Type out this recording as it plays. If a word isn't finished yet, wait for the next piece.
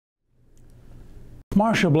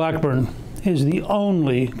Marsha Blackburn is the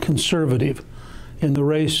only conservative in the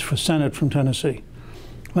race for Senate from Tennessee.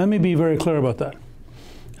 Let me be very clear about that.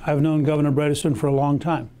 I've known Governor Bredesen for a long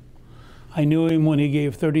time. I knew him when he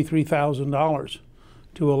gave $33,000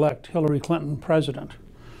 to elect Hillary Clinton president.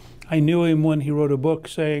 I knew him when he wrote a book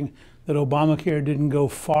saying that Obamacare didn't go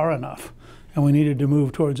far enough and we needed to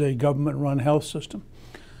move towards a government-run health system.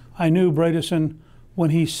 I knew Bredesen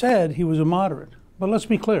when he said he was a moderate. But let's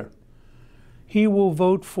be clear. He will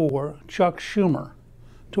vote for Chuck Schumer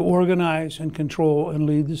to organize and control and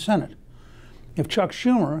lead the Senate. If Chuck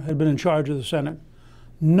Schumer had been in charge of the Senate,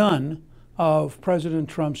 none of President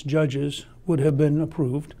Trump's judges would have been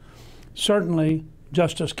approved. Certainly,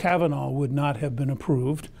 Justice Kavanaugh would not have been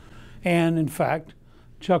approved. And in fact,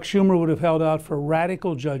 Chuck Schumer would have held out for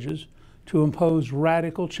radical judges to impose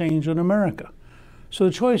radical change in America. So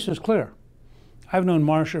the choice is clear. I've known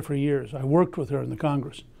Marsha for years. I worked with her in the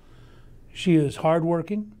Congress. She is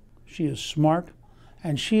hardworking, she is smart,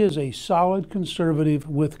 and she is a solid conservative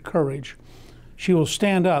with courage. She will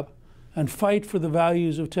stand up and fight for the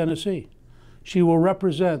values of Tennessee. She will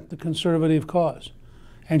represent the conservative cause,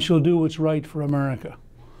 and she'll do what's right for America.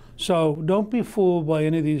 So don't be fooled by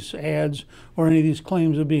any of these ads or any of these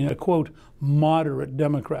claims of being a, quote, moderate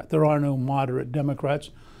Democrat. There are no moderate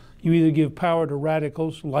Democrats. You either give power to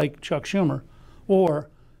radicals like Chuck Schumer, or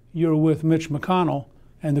you're with Mitch McConnell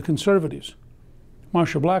and the conservatives.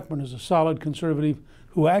 Marsha Blackburn is a solid conservative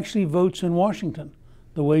who actually votes in Washington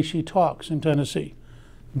the way she talks in Tennessee.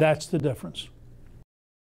 That's the difference.